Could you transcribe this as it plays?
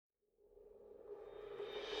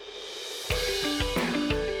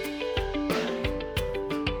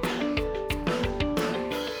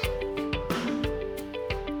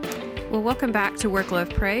Well, welcome back to Work,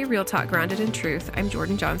 Love, Pray, Real Talk Grounded in Truth. I'm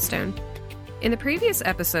Jordan Johnstone. In the previous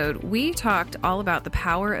episode, we talked all about the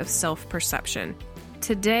power of self-perception.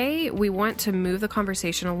 Today, we want to move the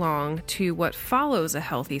conversation along to what follows a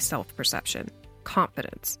healthy self-perception: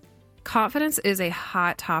 confidence. Confidence is a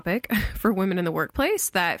hot topic for women in the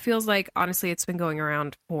workplace that feels like, honestly, it's been going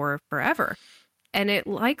around for forever. And it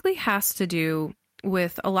likely has to do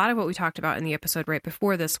with a lot of what we talked about in the episode right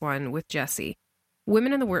before this one with Jesse.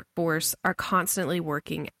 Women in the workforce are constantly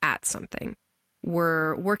working at something.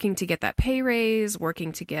 We're working to get that pay raise,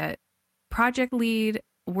 working to get project lead,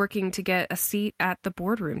 working to get a seat at the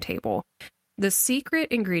boardroom table. The secret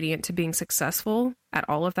ingredient to being successful at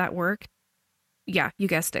all of that work, yeah, you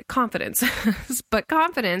guessed it, confidence. But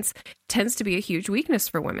confidence tends to be a huge weakness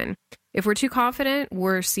for women. If we're too confident,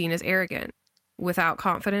 we're seen as arrogant. Without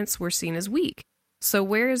confidence, we're seen as weak. So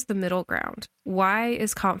where is the middle ground? Why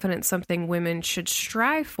is confidence something women should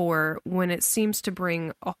strive for when it seems to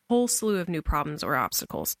bring a whole slew of new problems or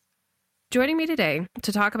obstacles? Joining me today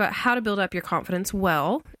to talk about how to build up your confidence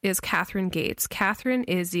well is Catherine Gates. Catherine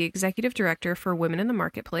is the Executive Director for Women in the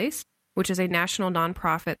Marketplace, which is a national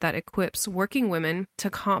nonprofit that equips working women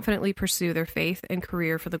to confidently pursue their faith and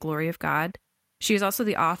career for the glory of God. She is also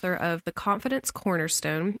the author of The Confidence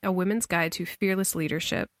Cornerstone, a women's guide to fearless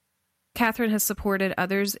leadership. Catherine has supported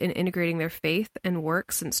others in integrating their faith and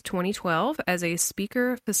work since 2012 as a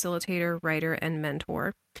speaker, facilitator, writer, and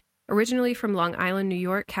mentor. Originally from Long Island, New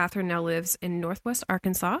York, Catherine now lives in Northwest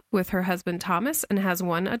Arkansas with her husband Thomas and has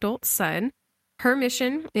one adult son. Her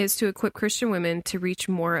mission is to equip Christian women to reach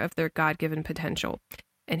more of their God-given potential.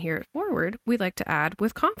 And here at Forward, we'd like to add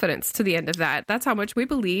with confidence to the end of that. That's how much we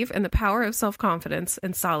believe in the power of self-confidence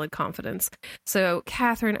and solid confidence. So,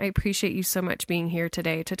 Catherine, I appreciate you so much being here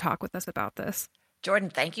today to talk with us about this. Jordan,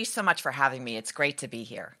 thank you so much for having me. It's great to be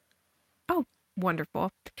here. Oh,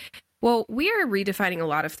 wonderful. Well, we are redefining a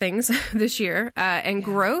lot of things this year, and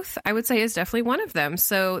growth, I would say, is definitely one of them.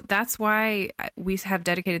 So that's why we have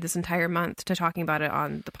dedicated this entire month to talking about it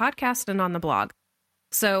on the podcast and on the blog.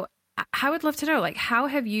 So I would love to know, how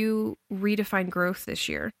have you redefined growth this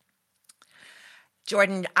year?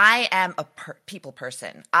 Jordan, I am a people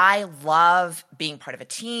person. I love being part of a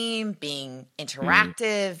team, being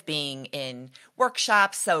interactive, being in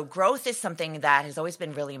workshops. So growth is something that has always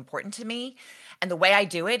been really important to me. And the way I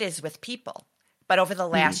do it is with people. But over the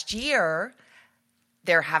last year,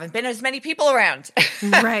 there haven't been as many people around.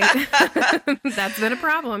 Right. That's been a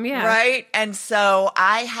problem, yeah. Right. And so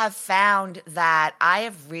I have found that I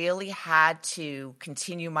have really had to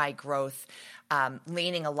continue my growth,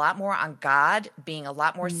 leaning a lot more on God, being a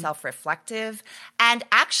lot more self-reflective. And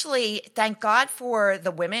actually, thank God for the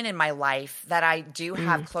women in my life that I do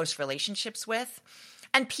have close relationships with,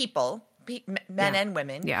 and people, men and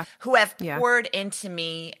women, who have poured into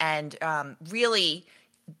me and really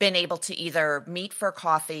been able to either meet for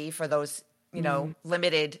coffee for those,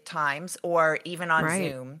 limited times, or even on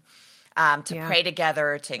Zoom to pray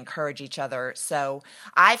together, to encourage each other. So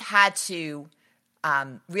I've had to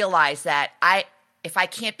realize that if I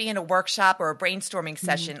can't be in a workshop or a brainstorming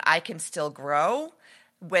session, I can still grow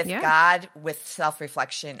with God, with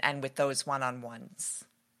self-reflection, and with those one-on-ones.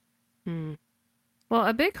 Well,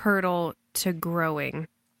 a big hurdle to growing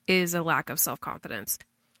is a lack of self-confidence.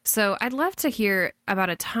 So I'd love to hear about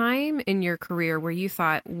a time in your career where you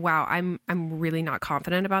thought, wow, I'm really not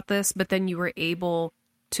confident about this, but then you were able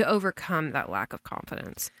to overcome that lack of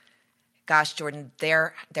confidence. Gosh, Jordan,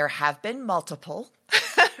 there have been multiple,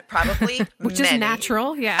 probably Which many. is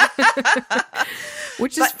natural, yeah.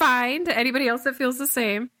 Which is fine to anybody else that feels the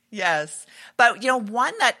same. Yes. But,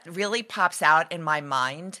 one that really pops out in my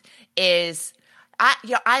mind is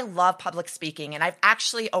I love public speaking, and I've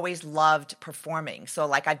actually always loved performing.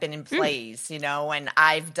 So I've been in plays, and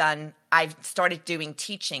I've started doing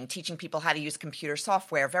teaching people how to use computer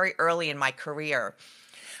software very early in my career.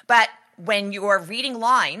 But when you're reading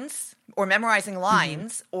lines or memorizing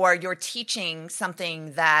lines, or you're teaching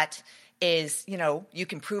something that is, you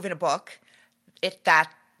can prove in a book,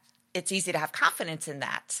 it's easy to have confidence in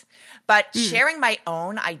that. But sharing my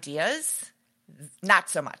own ideas, not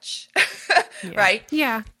so much, right?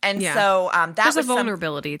 Yeah. And so there's a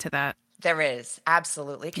vulnerability to that. There is,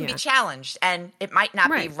 absolutely. It can be challenged, and it might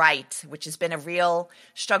not be right, which has been a real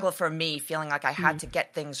struggle for me, feeling like I had to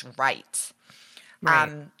get things right.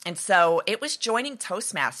 And so it was joining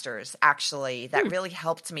Toastmasters, actually, that really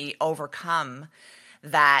helped me overcome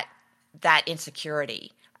that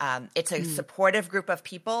insecurity. It's a supportive group of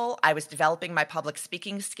people. I was developing my public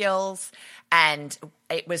speaking skills, and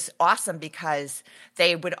it was awesome because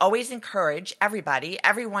they would always encourage everybody.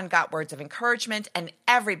 Everyone got words of encouragement, and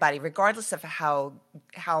everybody, regardless of how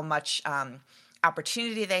much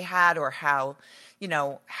opportunity they had or how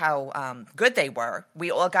good they were, we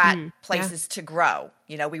all got places to grow.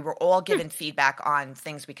 We were all given feedback on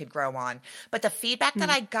things we could grow on. But the feedback that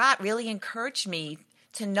I got really encouraged me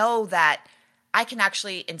to know that I can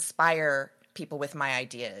actually inspire people with my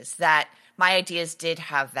ideas, that my ideas did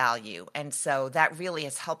have value. And so that really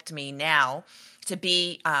has helped me now to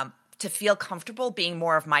be to feel comfortable being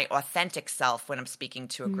more of my authentic self when I'm speaking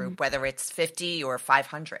to a group, whether it's 50 or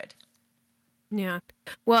 500. Yeah.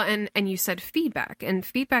 Well, and you said feedback, and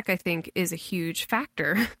feedback I think is a huge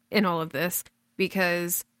factor in all of this,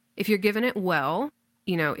 because if you're given it well,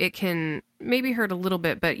 it can maybe hurt a little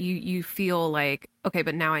bit, but you feel like, okay,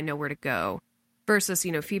 but now I know where to go. Versus,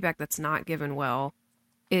 feedback that's not given well,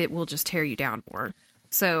 it will just tear you down more.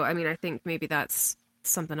 So, I mean, I think maybe that's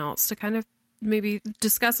something else to kind of maybe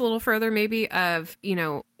discuss a little further, maybe of,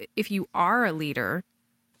 if you are a leader,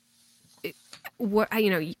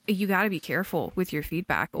 you got to be careful with your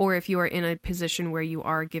feedback. Or if you are in a position where you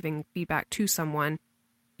are giving feedback to someone,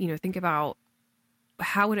 think about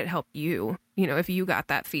how would it help you, if you got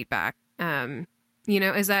that feedback.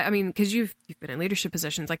 Is that, because you've been in leadership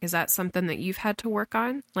positions, like, is that something that you've had to work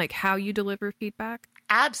on, like how you deliver feedback?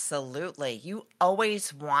 Absolutely. You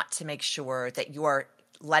always want to make sure that you are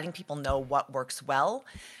letting people know what works well.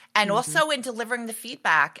 And also in delivering the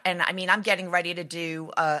feedback. And I'm getting ready to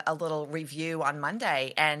do a little review on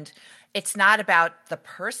Monday, and it's not about the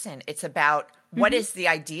person. It's about what is the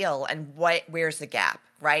ideal and where's the gap,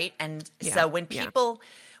 right? And so when people...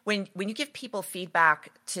 When you give people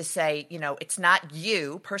feedback to say, it's not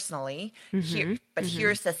you personally,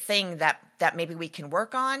 here's the thing that maybe we can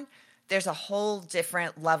work on, there's a whole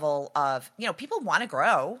different level of, people want to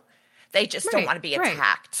grow. They just don't want to be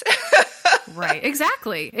attacked. Right.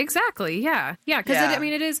 Exactly. Yeah. Yeah. Because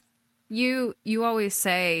it is, you always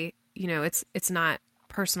say, it's not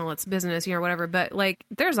personal, it's business, or whatever, but like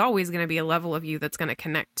there's always going to be a level of you that's going to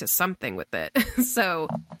connect to something with it. So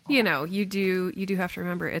you do have to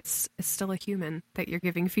remember it's still a human that you're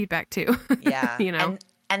giving feedback to.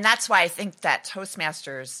 And that's why I think that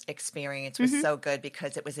Toastmasters experience was so good,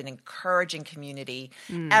 because it was an encouraging community.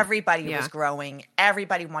 Everybody was growing,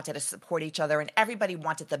 everybody wanted to support each other, and everybody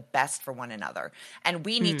wanted the best for one another. And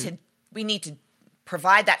we need to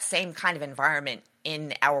provide that same kind of environment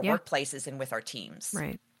in our workplaces and with our teams.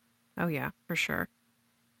 Right. Oh, yeah, for sure.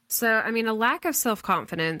 So, a lack of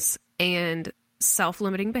self-confidence and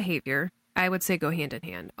self-limiting behavior, I would say, go hand in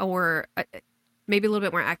hand. Or maybe a little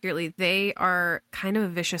bit more accurately, they are kind of a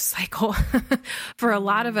vicious cycle. For a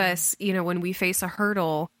lot of us, when we face a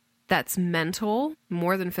hurdle that's mental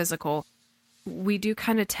more than physical, we do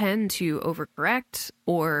kind of tend to overcorrect,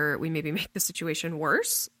 or we maybe make the situation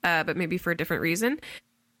worse, but maybe for a different reason.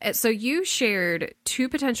 So you shared 2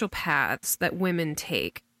 potential paths that women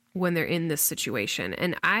take when they're in this situation.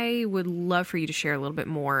 And I would love for you to share a little bit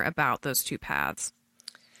more about those 2 paths.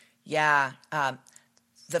 Yeah.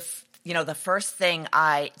 The first thing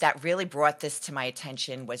that really brought this to my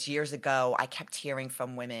attention was years ago. I kept hearing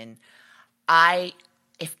from women, I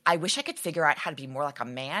wish I could figure out how to be more like a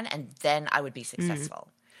man, and then I would be successful.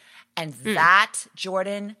 And that,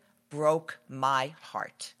 Jordan, broke my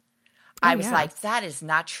heart. I was like, that is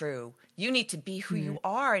not true. You need to be who you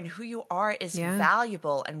are, and who you are is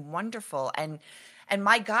valuable and wonderful. And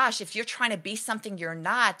my gosh, if you're trying to be something you're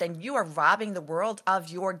not, then you are robbing the world of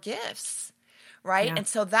your gifts, right? Yeah. And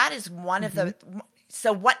so that is one of the –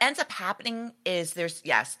 so what ends up happening is there's,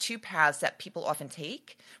 2 paths that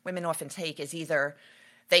women often take, is either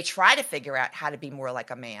they try to figure out how to be more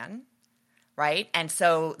like a man, right? And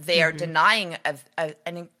so they are denying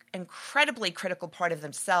an incredibly critical part of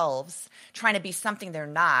themselves, trying to be something they're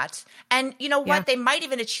not. And you know what? Yeah. They might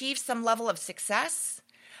even achieve some level of success,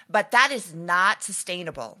 but that is not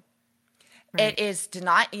sustainable. Right. It is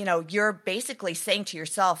you're basically saying to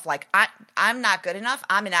yourself, like, I'm not good enough.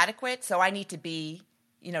 I'm inadequate. So I need to be,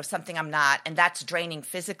 something I'm not. And that's draining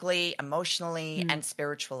physically, emotionally, and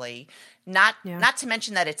spiritually. Not to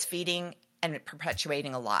mention that it's feeding and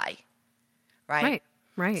perpetuating a lie. Right.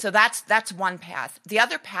 Right. So that's one path. The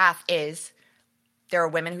other path is there are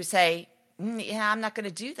women who say, I'm not going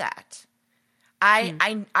to do that.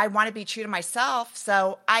 I want to be true to myself,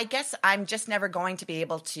 so I guess I'm just never going to be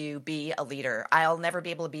able to be a leader. I'll never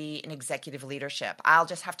be able to be in executive leadership. I'll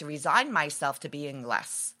just have to resign myself to being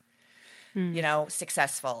less,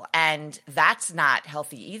 successful. And that's not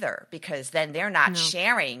healthy either, because then they're not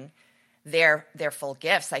sharing their full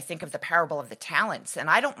gifts. I think of the parable of the talents, and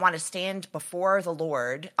I don't want to stand before the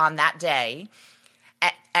Lord on that day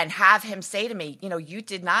and have him say to me, you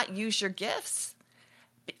did not use your gifts.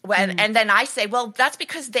 And then I say, well, that's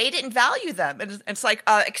because they didn't value them. And it's like,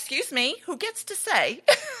 excuse me, who gets to say?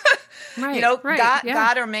 Right,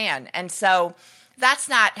 God or man. And so that's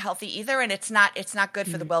not healthy either, and it's not good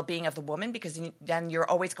for the well-being of the woman, because then you're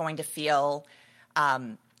always going to feel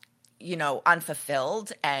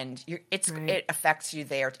unfulfilled, and it affects you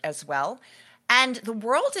there as well. And the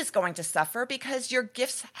world is going to suffer because your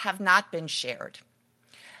gifts have not been shared.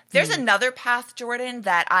 There's another path, Jordan,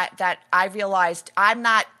 that I realized I've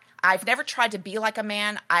never tried to be like a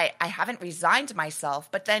man. I haven't resigned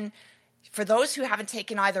myself. But then for those who haven't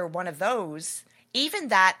taken either one of those, even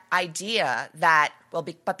that idea that,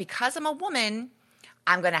 but because I'm a woman,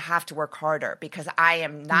 I'm going to have to work harder because I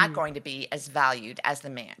am not going to be as valued as the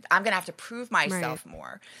man. I'm going to have to prove myself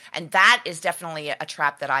more. And that is definitely a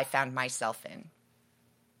trap that I found myself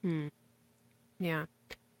in. Yeah.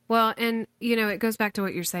 Well, and, it goes back to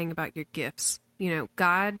what you're saying about your gifts.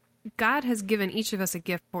 God has given each of us a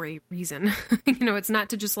gift for a reason. It's not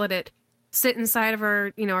to just let it sit inside of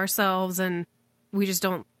our, ourselves, and we just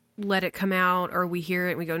don't let it come out, or we hear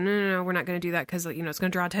it and we go, no, we're not going to do that because, it's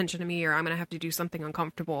going to draw attention to me, or I'm going to have to do something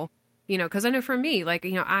uncomfortable, because I know for me,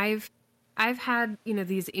 I've had,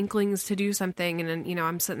 these inklings to do something, and then,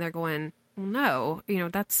 I'm sitting there going, well, no,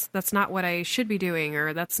 that's not what I should be doing,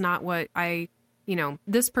 or that's not what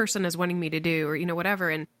this person is wanting me to do, or, whatever.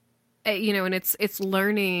 And, and it's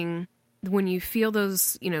learning when you feel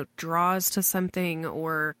those, draws to something,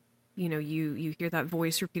 or, you hear that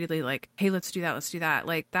voice repeatedly, like, hey, let's do that.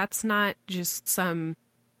 Like, that's not just some,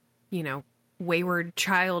 wayward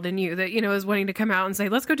child in you that, is wanting to come out and say,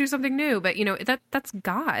 let's go do something new. But, that's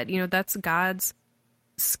God, that's God's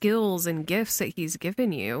skills and gifts that he's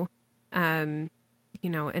given you. And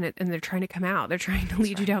they're trying to come out. They're trying to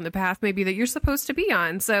lead you down the path maybe that you're supposed to be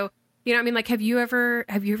on. So, have you ever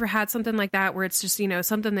had something like that where it's just,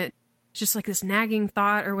 something that just like this nagging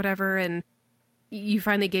thought or whatever, and you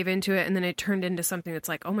finally gave into it, and then it turned into something that's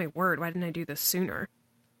like, oh my word, why didn't I do this sooner?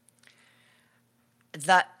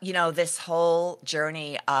 This whole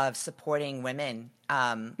journey of supporting women,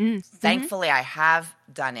 thankfully I have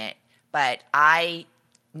done it, but I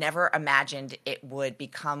never imagined it would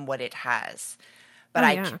become what it has. But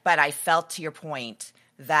I felt, to your point,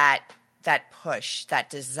 that push, that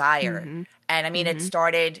desire. And it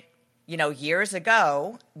started, years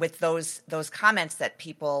ago with those comments that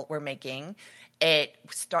people were making. It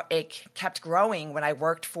kept growing when I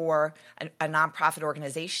worked for a nonprofit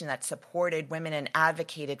organization that supported women and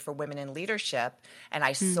advocated for women in leadership. And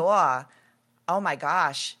I saw, oh my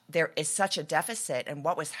gosh, there is such a deficit and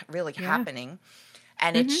what was really happening.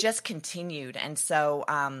 And it's just continued. And so,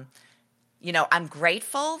 I'm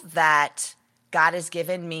grateful that God has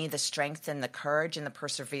given me the strength and the courage and the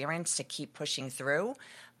perseverance to keep pushing through.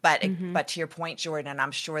 But to your point, Jordan,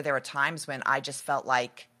 I'm sure there are times when I just felt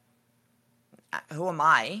like, who am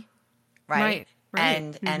I? Right.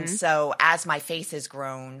 And so as my faith has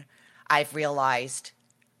grown, I've realized,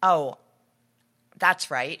 oh, that's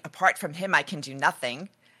right. Apart from him, I can do nothing.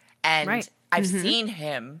 And I've seen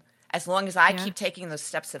him, as long as I keep taking those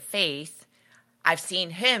steps of faith, I've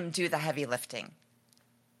seen him do the heavy lifting.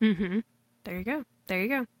 There you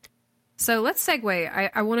go. So let's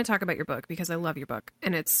segue. I want to talk about your book because I love your book,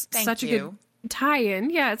 and it's such a good tie-in.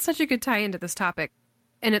 Yeah, it's such a good tie-in to this topic.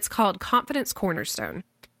 And it's called Confidence Cornerstone.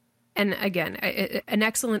 And again, an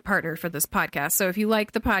excellent partner for this podcast. So if you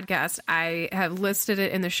like the podcast, I have listed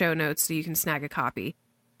it in the show notes so you can snag a copy.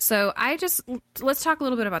 So let's talk a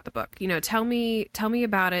little bit about the book. Tell me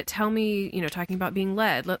about it. Tell me, talking about being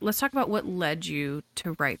led. Let's talk about what led you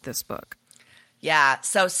to write this book. Yeah.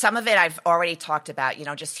 So some of it I've already talked about,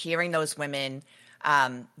 just hearing those women.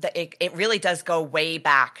 It really does go way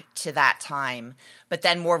back to that time. But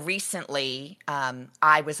then more recently,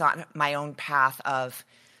 I was on my own path of,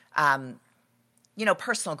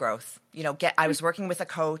 personal growth. I was working with a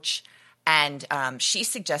coach, and she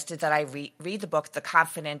suggested that I read the book, The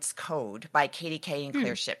Confidence Code by Katie Kay and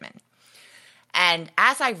Claire Shipman. And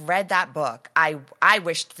as I read that book, I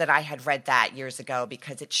wished that I had read that years ago,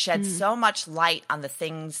 because it shed so much light on the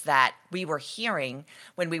things that we were hearing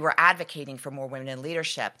when we were advocating for more women in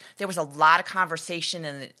leadership. There was a lot of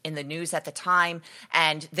conversation in the news at the time,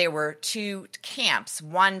 and there were two camps,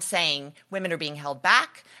 one saying women are being held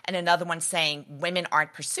back, and another one saying women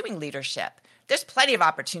aren't pursuing leadership. There's plenty of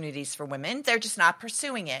opportunities for women. They're just not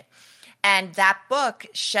pursuing it. And that book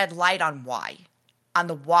shed light on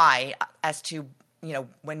the why as to,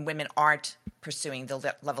 when women aren't pursuing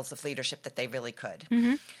the levels of leadership that they really could.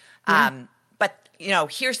 But,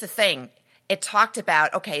 here's the thing. It talked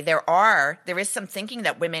about, okay, there is some thinking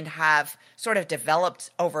that women have sort of developed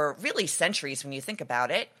over really centuries when you think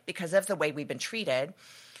about it because of the way we've been treated.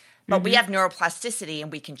 But we have neuroplasticity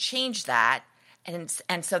and we can change that.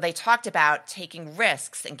 And so they talked about taking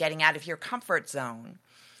risks and getting out of your comfort zone.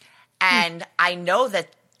 And I know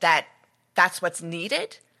that's what's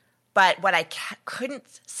needed. But what I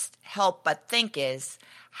couldn't help but think is,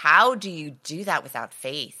 how do you do that without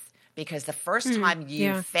faith? Because the first time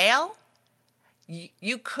you fail,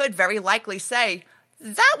 you could very likely say,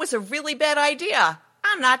 that was a really bad idea.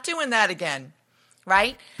 I'm not doing that again.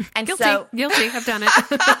 Right? And Guilty. I've done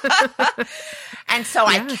it. And so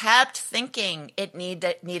I kept thinking it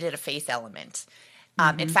needed a faith element.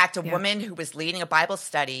 In fact, a woman who was leading a Bible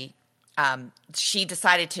study, she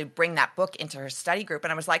decided to bring that book into her study group.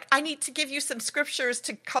 And I was like, I need to give you some scriptures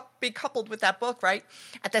to be coupled with that book, right?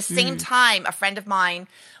 At the same time, a friend of mine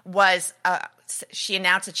she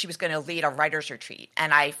announced that she was going to lead a writer's retreat.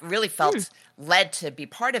 And I really felt led to be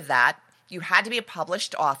part of that. You had to be a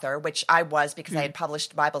published author, which I was because I had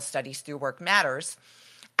published Bible studies through Work Matters.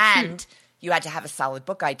 And you had to have a solid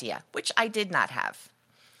book idea, which I did not have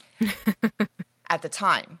at the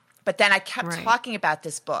time. But then I kept talking about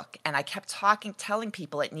this book, and I kept telling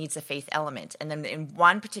people it needs a faith element. And then in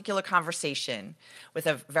one particular conversation with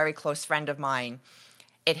a very close friend of mine,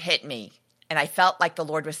 it hit me. And I felt like the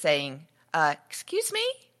Lord was saying, excuse me?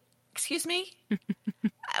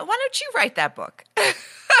 Why don't you write that book?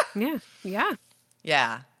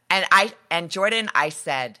 Yeah. And Jordan, I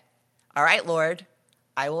said, all right, Lord,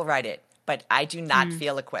 I will write it, but I do not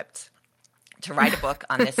feel equipped to write a book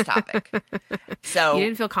on this topic. So you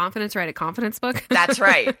didn't feel confident to write a confidence book? That's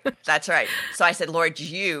right. So I said, Lord,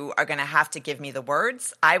 you are going to have to give me the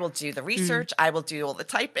words. I will do the research. I will do all the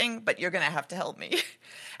typing, but you're going to have to help me.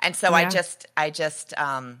 And so I just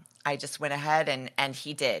went ahead and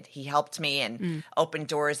he did. He helped me and opened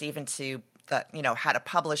doors even to how to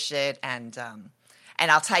publish it. And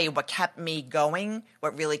I'll tell you what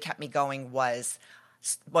really kept me going was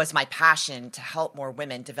my passion to help more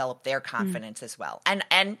women develop their confidence as well.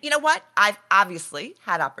 And you know what? I've obviously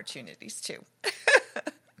had opportunities too.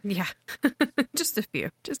 Yeah. Just a few.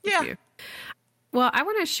 Well, I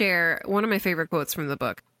want to share one of my favorite quotes from the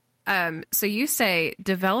book. So you say,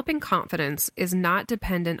 developing confidence is not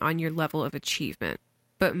dependent on your level of achievement,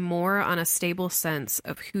 but more on a stable sense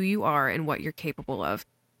of who you are and what you're capable of.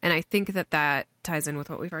 And I think that ties in with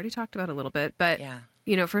what we've already talked about a little bit. But,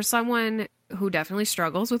 for someone who definitely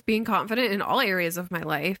struggles with being confident in all areas of my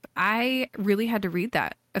life, I really had to read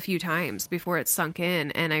that a few times before it sunk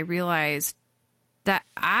in. And I realized that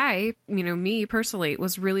me personally,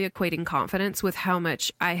 was really equating confidence with how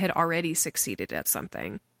much I had already succeeded at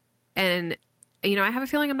something. And, I have a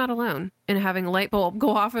feeling I'm not alone in having a light bulb go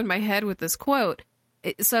off in my head with this quote.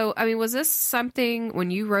 So, was this something,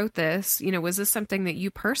 when you wrote this, was this something that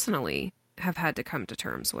you personally have had to come to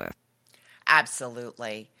terms with?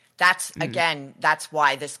 Absolutely. That's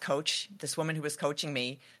why this woman who was coaching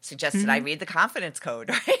me suggested I read the Confidence Code,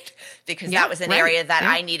 right? Because that was an area that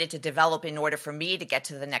I needed to develop in order for me to get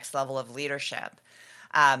to the next level of leadership.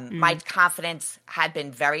 My confidence had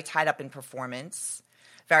been very tied up in performance,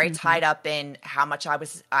 very tied up in how much I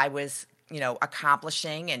was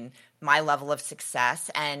accomplishing and my level of success.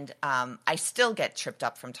 And I still get tripped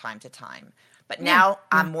up from time to time. But now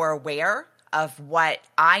I'm more aware of what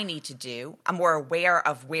I need to do. I'm more aware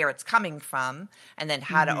of where it's coming from and then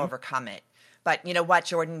how to overcome it. But you know what,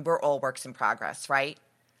 Jordan? We're all works in progress, right?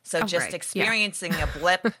 So experiencing a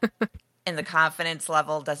blip in the confidence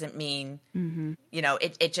level doesn't mean,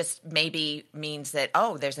 it just maybe means that,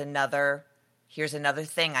 here's another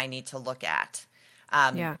thing I need to look at.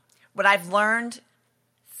 What I've learned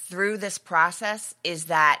through this process is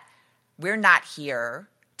that we're not here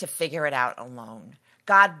to figure it out alone.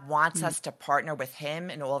 God wants us to partner with him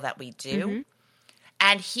in all that we do.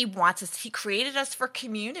 And he created us for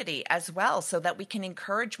community as well so that we can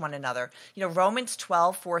encourage one another. Romans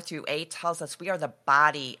 12:4-8 tells us we are the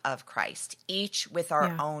body of Christ, each with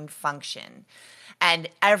our own function. And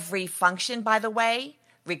every function, by the way,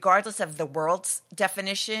 regardless of the world's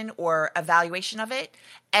definition or evaluation of it,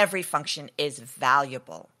 every function is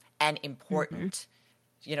valuable and important.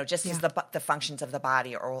 Just as the functions of the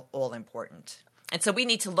body are all important. And so we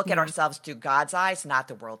need to look at ourselves through God's eyes, not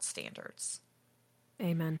the world's standards.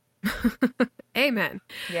 Amen. Amen.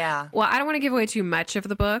 Yeah. Well, I don't want to give away too much of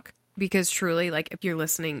the book because truly, if you're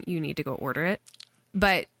listening, you need to go order it.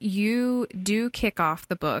 But you do kick off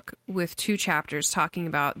the book with 2 chapters talking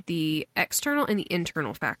about the external and the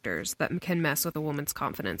internal factors that can mess with a woman's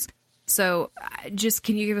confidence. So just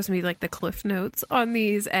can you give us maybe like the cliff notes on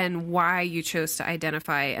these and why you chose to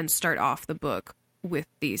identify and start off the book with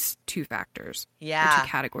these two factors? Yeah. Or two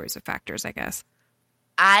categories of factors, I guess.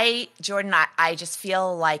 Jordan, I just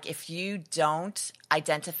feel like if you don't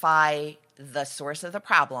identify the source of the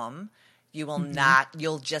problem, you will not,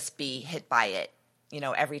 you'll just be hit by it,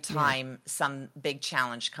 every time some big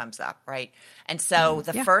challenge comes up, right? And so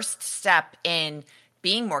the first step in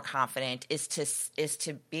being more confident is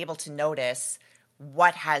to be able to notice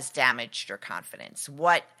what has damaged your confidence.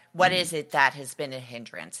 What is it that has been a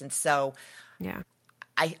hindrance? And so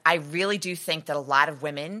I really do think that a lot of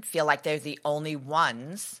women feel like they're the only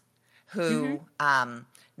ones who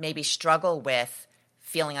maybe struggle with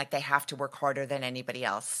feeling like they have to work harder than anybody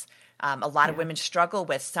else. A lot of women struggle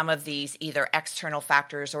with some of these either external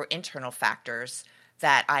factors or internal factors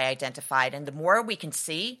that I identified. And the more we can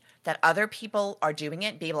see that other people are doing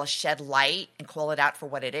it, be able to shed light and call it out for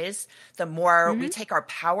what it is, the more we take our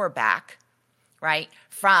power back, right,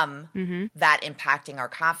 from that impacting our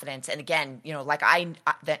confidence. And again, like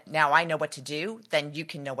now I know what to do, then you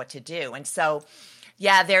can know what to do. And so,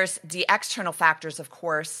 there's the external factors, of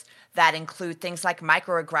course, that include things like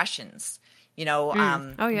microaggressions.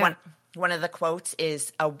 One of the quotes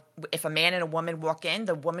is, if a man and a woman walk in,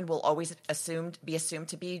 the woman will always be assumed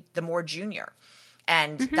to be the more junior.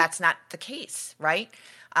 And that's not the case, right?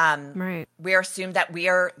 Right. We are assumed that we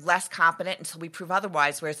are less competent until we prove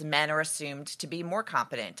otherwise, whereas men are assumed to be more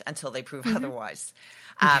competent until they prove otherwise.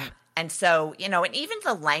 And so, and even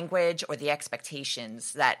the language or the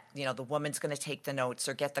expectations that, the woman's going to take the notes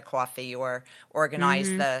or get the coffee or organize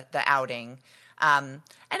the outing. And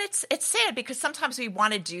it's sad because sometimes we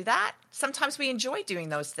want to do that. Sometimes we enjoy doing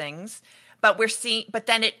those things, but but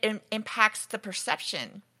then it impacts the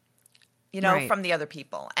perception, from the other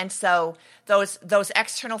people. And so those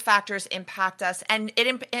external factors impact us, and it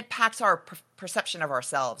impacts our perception of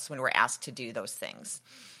ourselves when we're asked to do those things.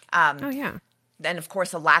 Then, of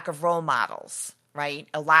course, a lack of role models, right?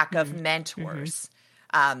 A lack of mentors.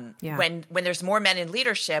 When there's more men in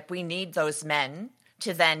leadership, we need those men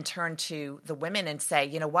to then turn to the women and say,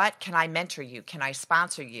 you know what, can I mentor you? Can I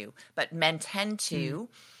sponsor you? But men tend to,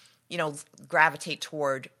 gravitate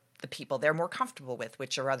toward the people they're more comfortable with,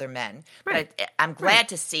 which are other men. Right. But I'm glad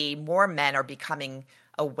to see more men are becoming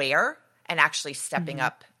aware and actually stepping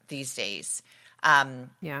up these days. And,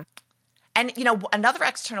 another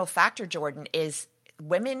external factor, Jordan, is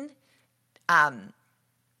women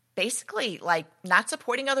basically like not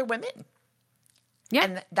supporting other women. Yeah.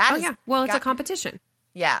 And that Well, it's a competition.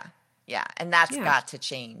 Yeah. And that's got to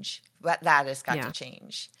change. That has got to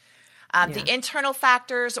change. The internal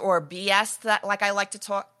factors or BS that, like I like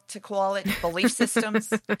to call it, belief systems.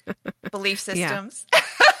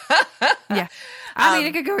 Yeah. I mean,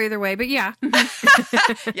 it could go either way, but yeah.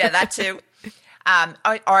 That too.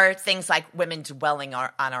 Are things like women dwelling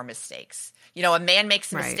on our mistakes. A man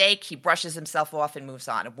makes a mistake, he brushes himself off and moves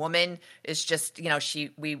on. A woman is just,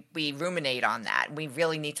 we ruminate on that. We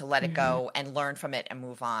really need to let it go and learn from it and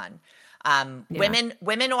move on.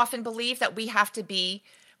 Women often believe that we have to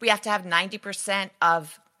have 90%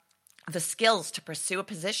 of the skills to pursue a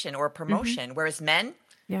position or a promotion, whereas men,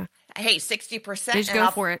 hey, 60%. Just go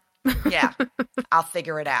for it. I'll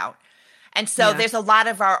figure it out. And so there's a lot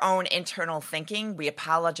of our own internal thinking. We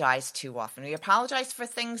apologize too often. We apologize for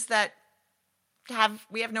things that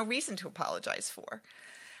we have no reason to apologize for.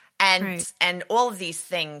 And all of these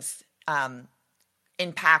things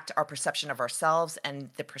impact our perception of ourselves and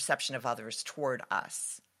the perception of others toward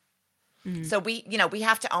us. So we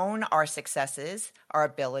have to own our successes, our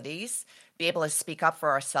abilities, be able to speak up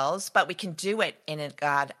for ourselves, but we can do it in a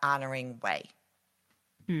God-honoring way.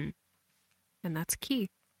 And that's key.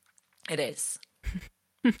 It is.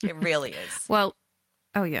 It really is. Well,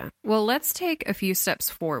 let's take a few steps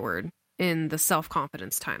forward in the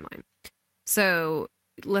self-confidence timeline. So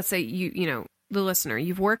let's say the listener,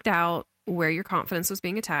 you've worked out where your confidence was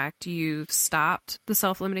being attacked. You've stopped the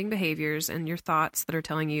self-limiting behaviors and your thoughts that are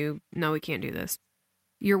telling you, no, we can't do this.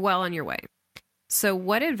 You're well on your way. So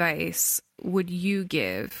what advice would you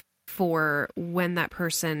give for when that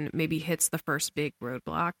person maybe hits the first big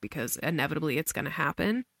roadblock, because inevitably it's going to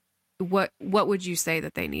happen? What would you say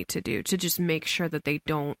that they need to do to just make sure that they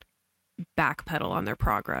don't backpedal on their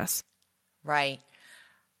progress? Right.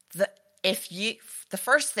 The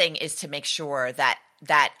first thing is to make sure that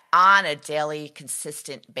on a daily,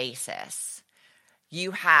 consistent basis,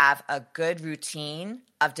 you have a good routine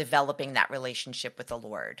of developing that relationship with the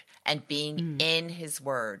Lord and being in His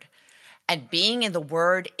Word. And being in the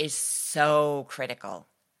Word is so critical.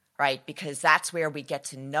 right? Because that's where we get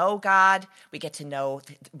to know God. We get to know,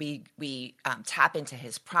 we tap into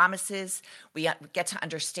his promises. We get to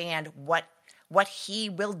understand what he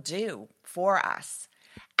will do for us.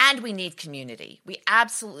 And we need community. We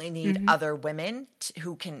absolutely need other women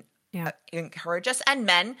who can encourage us, and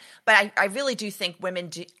men. But I really do think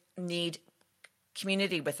women need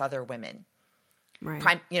community with other women.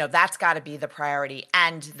 Right. That's got to be the priority,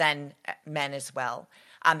 and then men as well.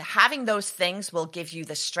 Having those things will give you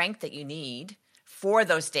the strength that you need for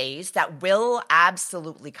those days that will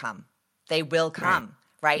absolutely come. They will come,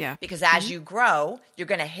 right? Yeah. Because as you grow, you're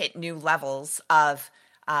going to hit new levels of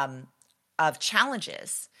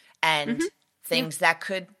challenges and things that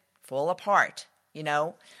could fall apart. I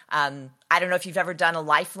don't know if you've ever done a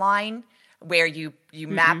lifeline where you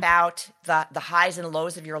map out the highs and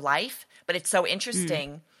lows of your life, but it's so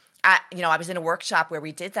interesting. I was in a workshop where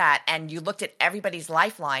we did that, and you looked at everybody's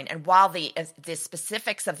lifeline, and while the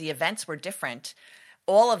specifics of the events were different,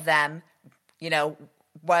 all of them, it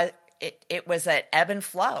was an ebb and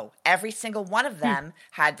flow. Every single one of them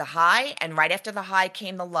had the high, and right after the high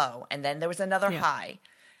came the low, and then there was another high.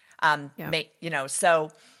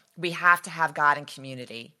 So we have to have God and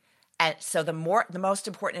community. And so the most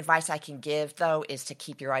important advice I can give, though, is to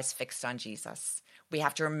keep your eyes fixed on Jesus. We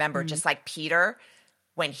have to remember, just like Peter,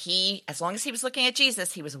 as long as he was looking at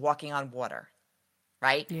Jesus, he was walking on water,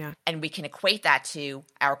 right? Yeah. And we can equate that to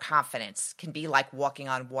our confidence, can be like walking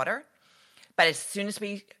on water. But as soon as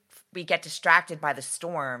we get distracted by the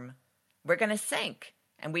storm, we're going to sink.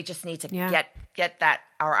 And we just need to get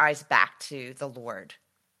our eyes back to the Lord.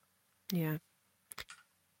 Yeah.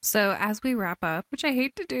 So as we wrap up, which I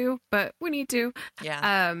hate to do, but we need to.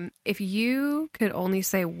 Yeah. If you could only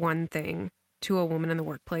say one thing to a woman in the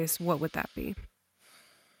workplace, what would that be?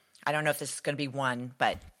 I don't know if this is going to be one,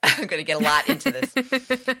 but I'm going to get a lot into this.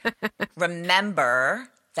 Remember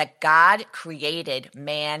that God created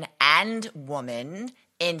man and woman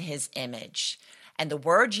in his image. And the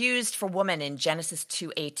word used for woman in Genesis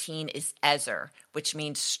 2:18 is ezer, which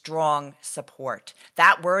means strong support.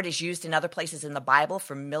 That word is used in other places in the Bible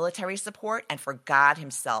for military support and for God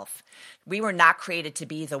himself. We were not created to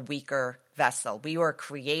be the weaker vessel. We were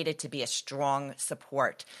created to be a strong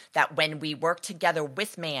support, that when we work together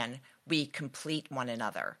with man, we complete one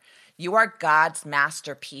another. You are God's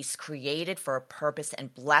masterpiece, created for a purpose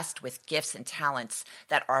and blessed with gifts and talents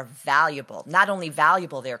that are valuable. Not only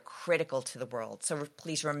valuable, they're critical to the world. So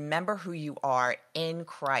please remember who you are in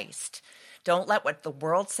Christ. Don't let what the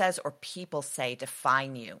world says or people say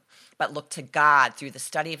define you, but look to God through the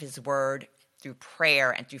study of his word, through prayer,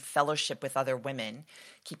 and through fellowship with other women.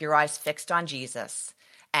 Keep your eyes fixed on Jesus,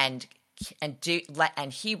 and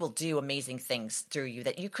he will do amazing things through you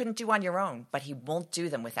that you couldn't do on your own, but he won't do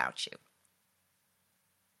them without you.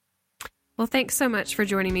 Well, thanks so much for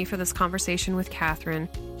joining me for this conversation with Catherine.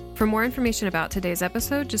 For more information about today's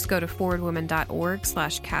episode, just go to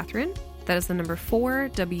forwardwomen.org/Catherine. That is the number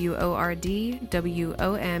 4,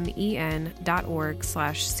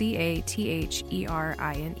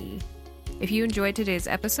 WORDWOMEN.org/CATHERINE. If you enjoyed today's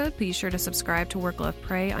episode, please be sure to subscribe to Work Love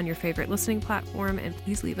Pray on your favorite listening platform, and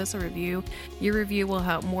please leave us a review. Your review will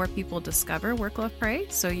help more people discover Work Love Pray,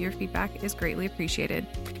 so your feedback is greatly appreciated.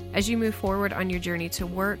 As you move forward on your journey to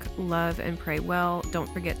work, love, and pray well,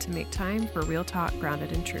 don't forget to make time for real talk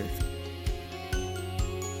grounded in truth.